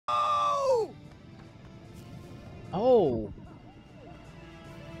Oh.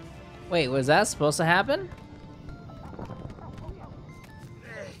 Wait, was that supposed to happen?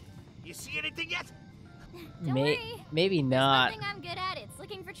 You see anything yet? Don't worry. Maybe not. There's one thing I'm good at. It's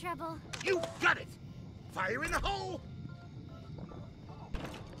looking for trouble. You got it! Fire in the hole!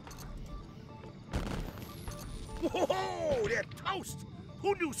 Whoa, they're toast!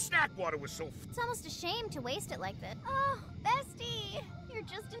 Who knew snack water was so It's almost a shame to waste it like this. Oh, bestie, you're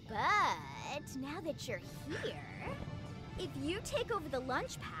just a... But now that you're here, if you take over the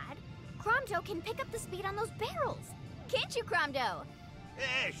lunch pad, Cromdo can pick up the speed on those barrels. Can't you, Cromdo?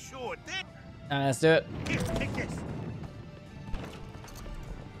 Yeah, sure. Then. Let's do it. Here, take this.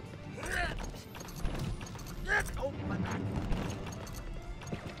 Oh, my back.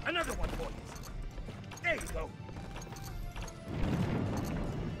 Another one for you. There you go.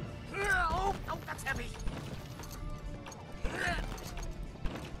 Oh, that's heavy.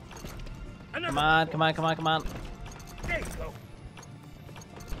 Come on, come on, come on, come on. There you go.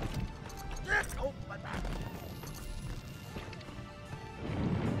 Oh, my back.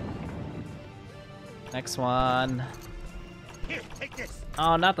 Next one. Here, take this.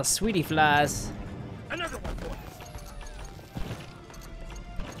 Oh, not the sweetie flies. Another one for you.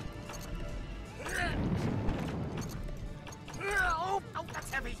 Oh, that's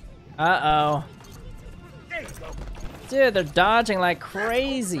heavy. Uh-oh. There you go. Dude, they're dodging like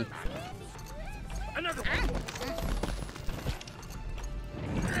crazy. Another one for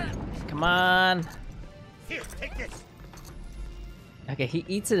you. Come on. Here, take this. Okay, he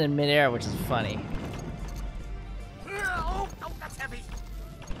eats it in midair, which is funny. Oh, that's heavy.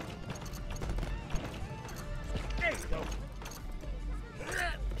 There you go.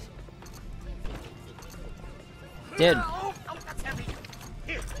 Dude. Oh, that's heavy.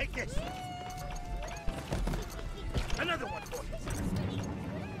 Here, take this. Another one for you.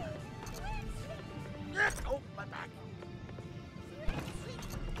 Oh, my back.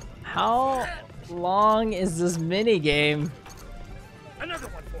 How long is this mini game? Another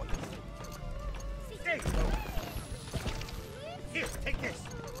one for you. There you go. Here, take this.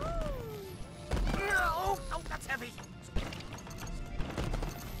 Oh, that's heavy.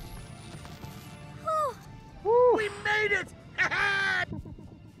 Woo. We made it!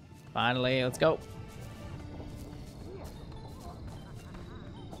 Finally, let's go.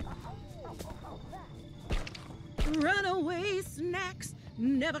 Runaway snacks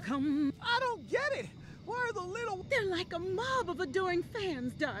never come. I don't get it. Why are the little... They're like a mob of adoring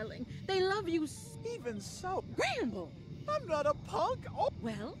fans, darling. They love you. Even so, Ramble. I'm not a punk. Oh,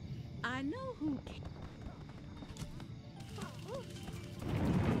 Well, I know who can.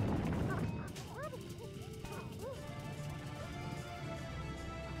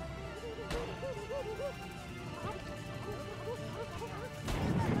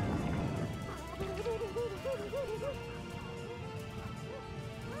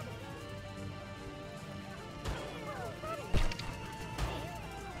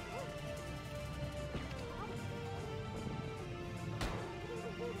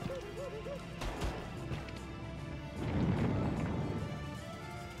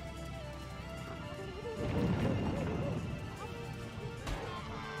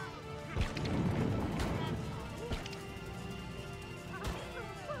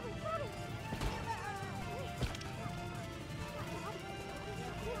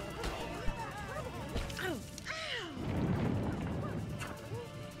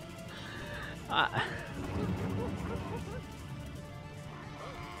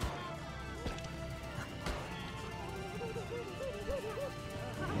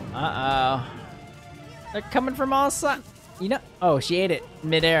 Uh-oh. They're coming from all sides. You know, oh, she ate it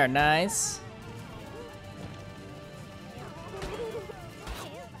midair. Nice.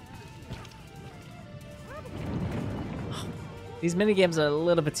 These mini games are a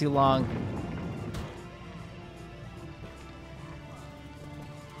little bit too long.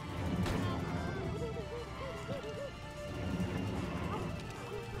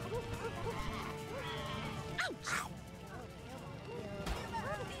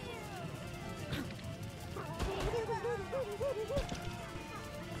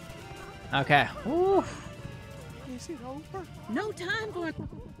 Okay. Woo. is it over? No time for...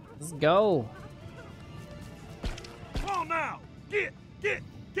 Let's go. Come on now! Get,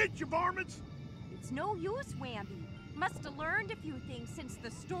 you varmints! It's no use, Whammy. Must have learned a few things since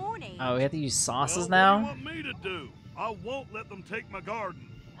the Stone Age. Oh, we have to use sauces What now? do you want me to do? I won't let them take my garden.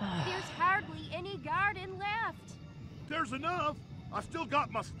 There's hardly any garden left. There's enough. I still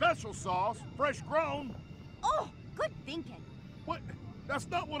got my special sauce, fresh grown. Oh, good thinking. What? That's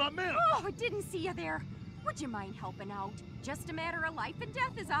not what I meant. Oh, I didn't see you there. Would you mind helping out? Just a matter of life and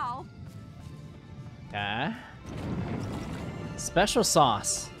death is all. Okay. Special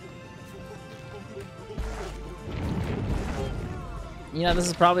sauce. You know, this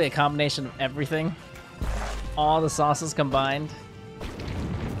is probably a combination of everything. All the sauces combined.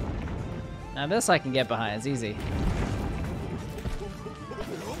 Now this I can get behind, it's easy.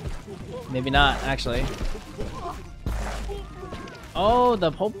 Maybe not, actually. Oh,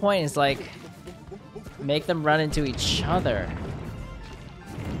 the whole point is like, make them run into each other.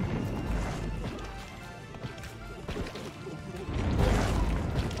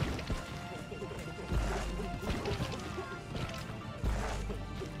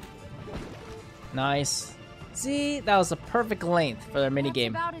 Nice. See, that was a perfect length for their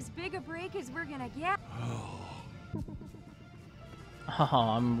minigame. That's about as big a break as we're gonna get. Oh,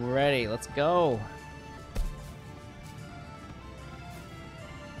 I'm ready. Let's go.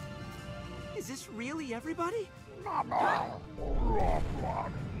 Is this really everybody? Never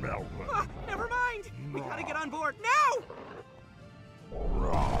mind. We gotta get on board now.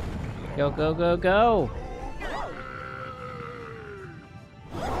 Go, go, go, go.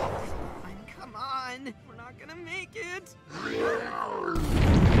 Come on. We're not gonna make it.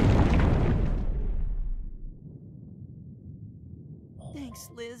 Thanks,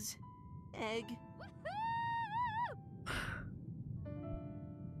 Liz. Egg.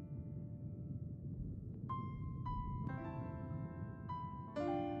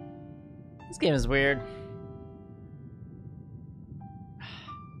 This game is weird.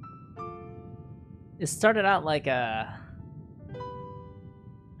 It started out like a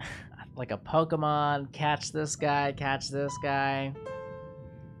Pokemon, catch this guy, catch this guy.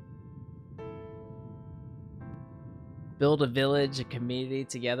 Build a village, a community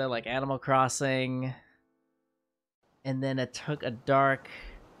together like Animal Crossing. And then it took a dark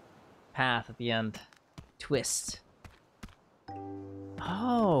path at the end. Twist.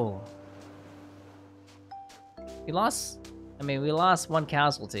 Oh. We lost one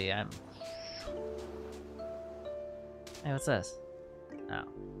casualty. Hey, what's this? Oh.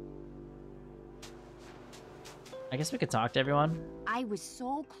 I guess we could talk to everyone. I was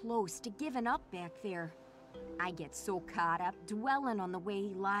so close to giving up back there. I get so caught up dwelling on the way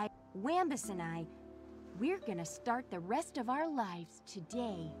he lied. Wambus and I, we're gonna start the rest of our lives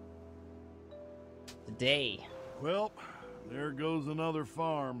today. Today. Well, there goes another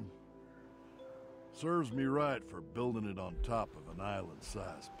farm. Serves me right for building it on top of an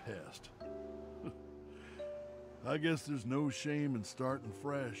island-sized pest. I guess there's no shame in starting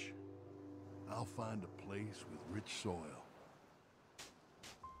fresh. I'll find a place with rich soil.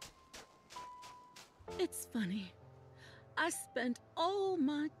 It's funny. I spent all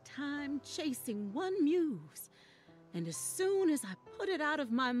my time chasing one muse, and as soon as I put it out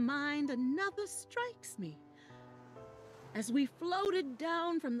of my mind, another strikes me. As we floated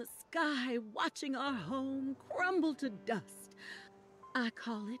down from the sky, watching our home crumble to dust, I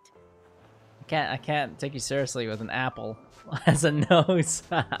call it. I can't take you seriously with an apple as a nose.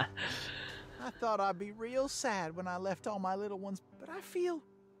 I thought I'd be real sad when I left all my little ones, but I feel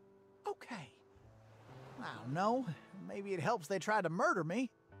okay. I don't know, maybe it helps they tried to murder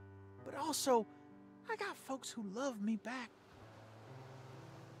me, but also, I got folks who love me back.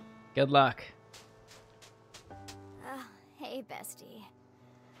 Good luck. Hey, bestie.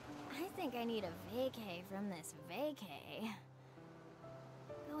 I think I need a vacay from this vacay.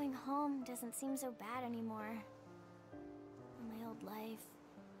 Going home doesn't seem so bad anymore. My old life,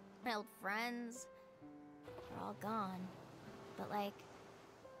 my old friends, they're all gone. But like,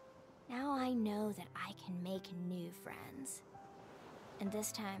 now I know that I can make new friends. And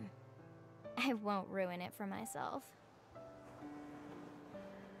this time, I won't ruin it for myself.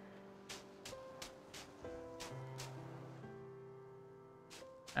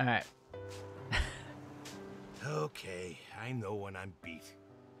 All right. Okay, I know when I'm beat.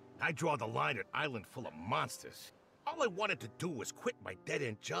 I draw the line at island full of monsters. All I wanted to do was quit my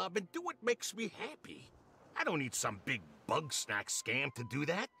dead-end job and do what makes me happy. I don't need some big Bugsnax scam to do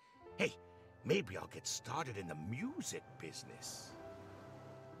that. Hey, maybe I'll get started in the music business.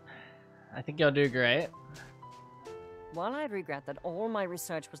 I think you'll do great. While I regret that all my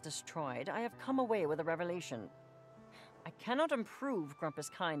research was destroyed, I have come away with a revelation. I cannot improve Grumpus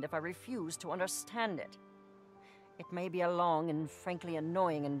kind if I refuse to understand it. It may be a long and frankly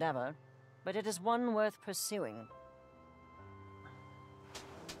annoying endeavor, but it is one worth pursuing.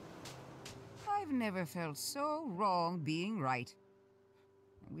 I've never felt so wrong being right.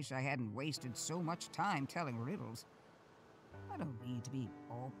 I wish I hadn't wasted so much time telling riddles. I don't need to be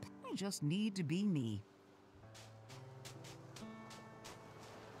all... I just need to be me.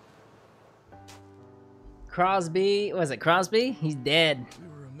 Crosby, was it Crosby? He's dead. We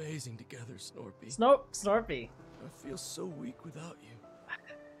were amazing together, Snorpy. Snorpy. I feel so weak without you.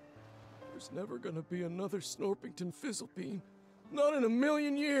 There's never gonna be another Snorpington Fizzlebean. Not in a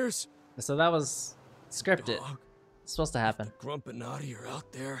million years. So that was scripted. Dog, It's supposed to happen. if the Grumpinati are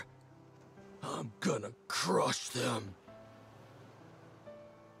out there, I'm gonna crush them.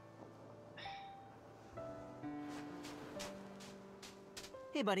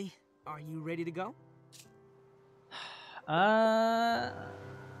 Hey, buddy. Are you ready to go?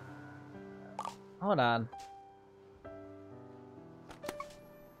 Hold on.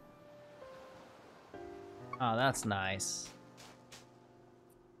 Oh, that's nice.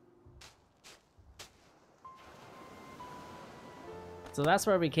 So that's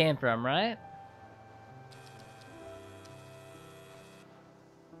where we came from, right?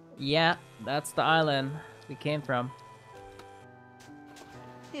 Yeah, that's the island we came from.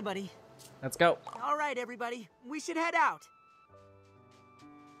 Hey, buddy. Let's go. All right, everybody. We should head out.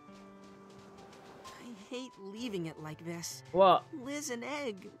 I hate leaving it like this. What? Liz and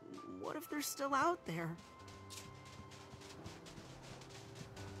Egg, what if they're still out there?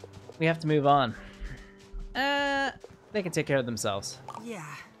 We have to move on. They can take care of themselves.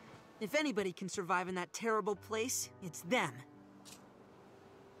 Yeah. If anybody can survive in that terrible place, it's them.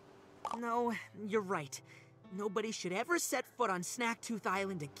 No, you're right. Nobody should ever set foot on Snaktooth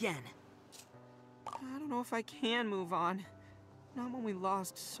Island again. I don't know if I can move on. Not when we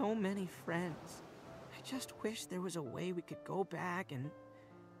lost so many friends. I just wish there was a way we could go back and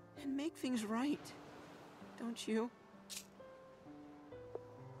make things right. Don't you?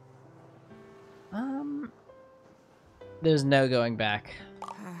 There's no going back.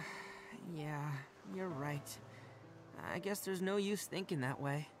 Yeah, you're right. I guess there's no use thinking that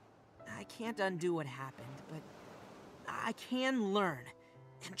way. I can't undo what happened, but I can learn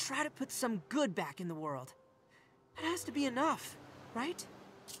and try to put some good back in the world. That has to be enough, right?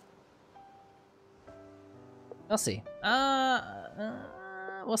 We'll see.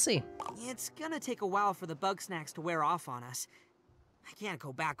 We'll see. It's gonna take a while for the Bugsnax to wear off on us. I can't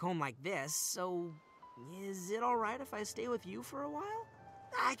go back home like this, so is it alright if I stay with you for a while?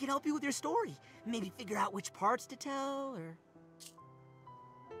 I can help you with your story. Maybe figure out which parts to tell, or...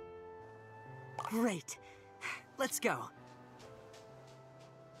 Great. Let's go.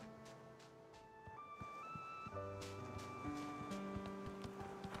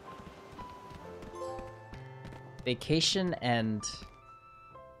 Vacation and...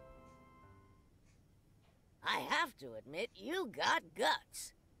 I have to admit, you got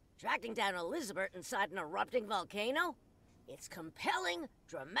guts. Tracking down Elizabeth inside an erupting volcano? It's compelling,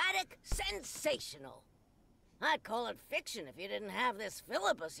 dramatic, sensational. I'd call it fiction if you didn't have this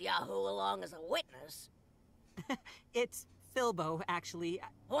Philippus Yahoo along as a witness. It's Philbo, actually.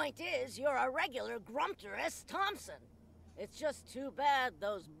 Point is, you're a regular Grumpter S. Thompson. It's just too bad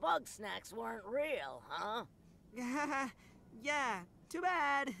those Bugsnax weren't real, huh? Yeah, too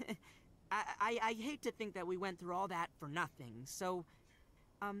bad. I hate to think that we went through all that for nothing, so...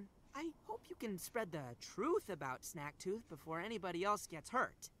 I hope you can spread the truth about Snaktooth before anybody else gets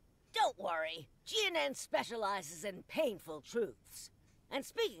hurt. Don't worry. GNN specializes in painful truths. And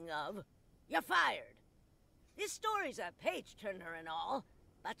speaking of, you're fired. This story's a page-turner and all,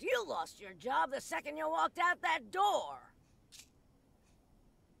 but you lost your job the second you walked out that door.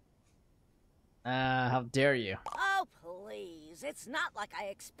 How dare you? Oh, please. It's not like I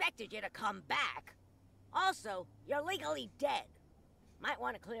expected you to come back. Also, you're legally dead. Might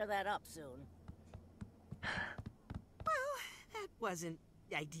want to clear that up soon. Well, that wasn't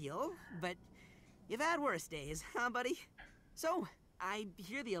ideal, but you've had worse days, huh, buddy? So, I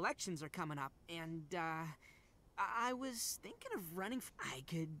hear the elections are coming up, and, I was thinking of running I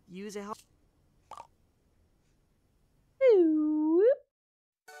could use a help.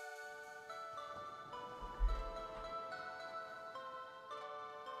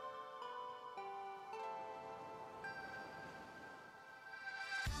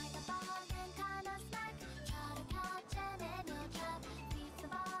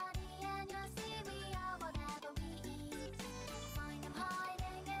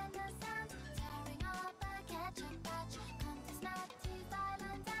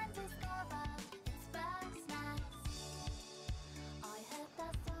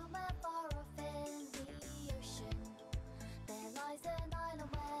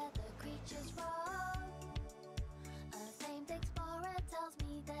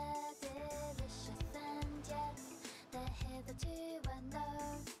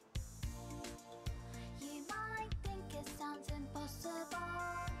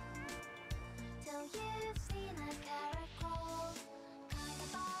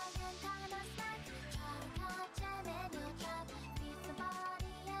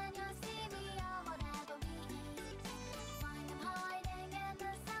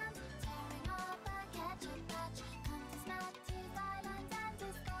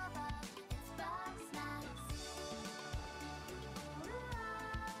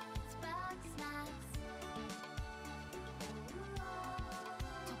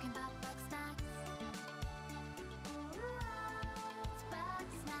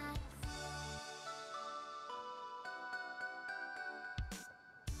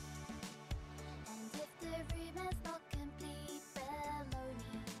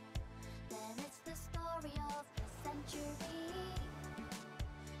 century.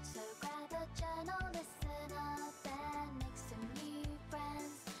 So grab a journal, listen up, and make some new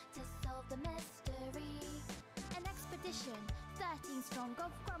friends to solve the mystery. An expedition, 13 strong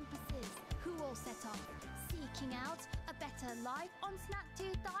of Grumpuses, who all set off, seeking out a better life on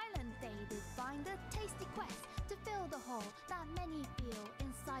Snaktooth Island. They did find a tasty quest to fill the hole that many feel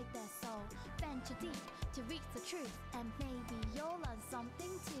inside their soul. Venture deep to reach the truth, and maybe you'll learn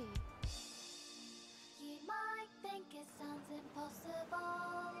something too. You might think it sounds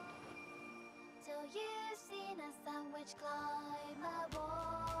impossible till you've seen a sandwich climb a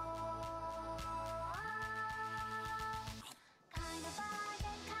wall. Kind of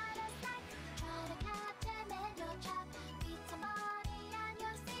bargain, kind of snack. Try to catch him in your trap. Feed somebody and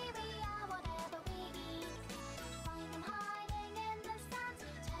you'll see we are whatever we eat. Find them hiding in the sands,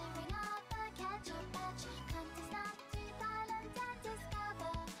 tearing up a ketchup patch. Come to Snaktooth Island and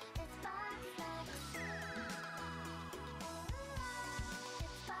discover it's Bugsnax.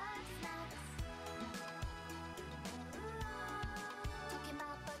 It's Bugsnax. Talking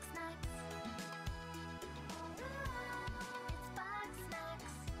about Bugsnax. It's Bugsnax.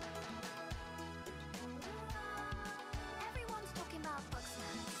 Everyone's talking about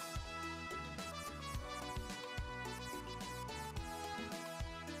Bugsnax.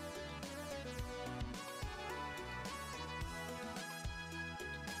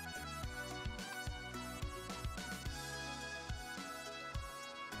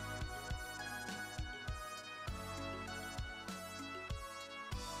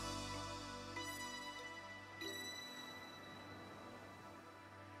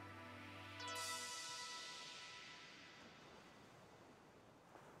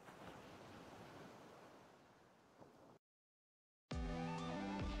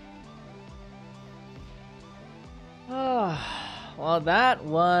 Well, that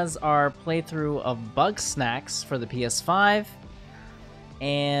was our playthrough of Bugsnax for the PS5,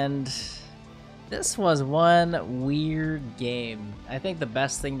 and this was one weird game. I think the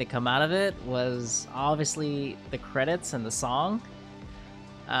best thing to come out of it was obviously the credits and the song,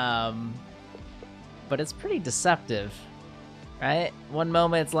 but it's pretty deceptive, right? One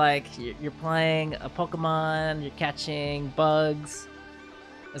moment it's like you're playing a Pokemon, you're catching bugs,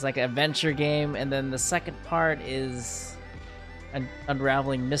 it's like an adventure game, and then the second part is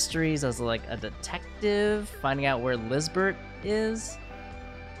unraveling mysteries as like a detective, finding out where Lisbert is.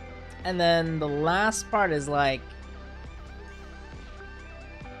 And then the last part is like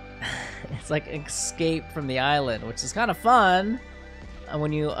it's like escape from the island, which is kind of fun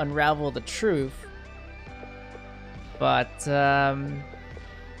when you unravel the truth. But I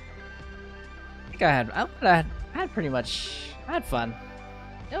think I had fun.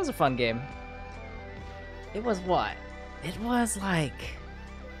 It was a fun game. It was what? It was like,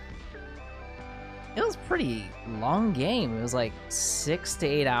 it was a pretty long game. It was like 6 to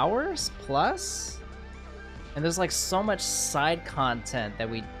 8 hours plus. And there's like so much side content that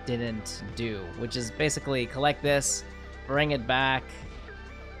we didn't do, which is basically collect this, bring it back,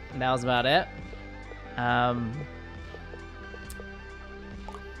 and that was about it. But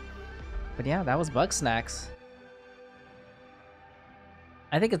yeah, that was Bugsnax.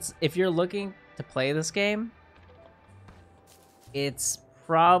 I think it's, if you're looking to play this game, it's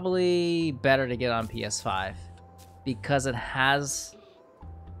probably better to get on PS5 because it has,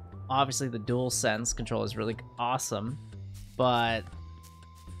 obviously the DualSense controller is really awesome, but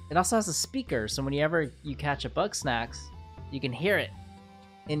it also has a speaker, so whenever you catch a Bugsnax, you can hear it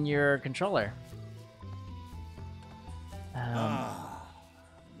in your controller.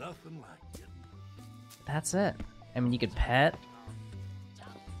 Nothing like it. That's it. I mean, you could pet.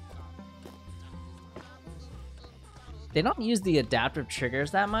 They don't use the adaptive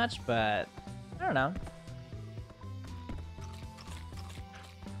triggers that much, but I don't know.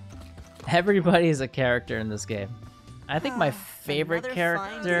 Everybody is a character in this game. I think my favorite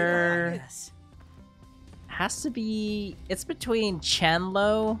character has to be, it's between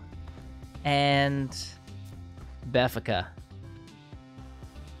Chandlo and Beffica.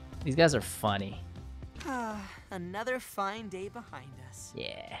 These guys are funny. Another fine day behind us.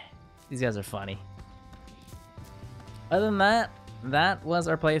 Yeah, these guys are funny. Other than that, that was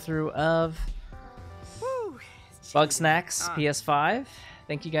our playthrough of Bugsnax PS5.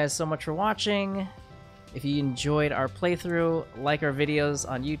 Thank you guys so much for watching. If you enjoyed our playthrough, like our videos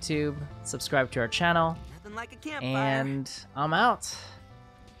on YouTube, subscribe to our channel. Nothing like a campfire. And I'm out.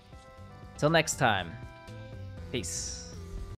 Till next time. Peace.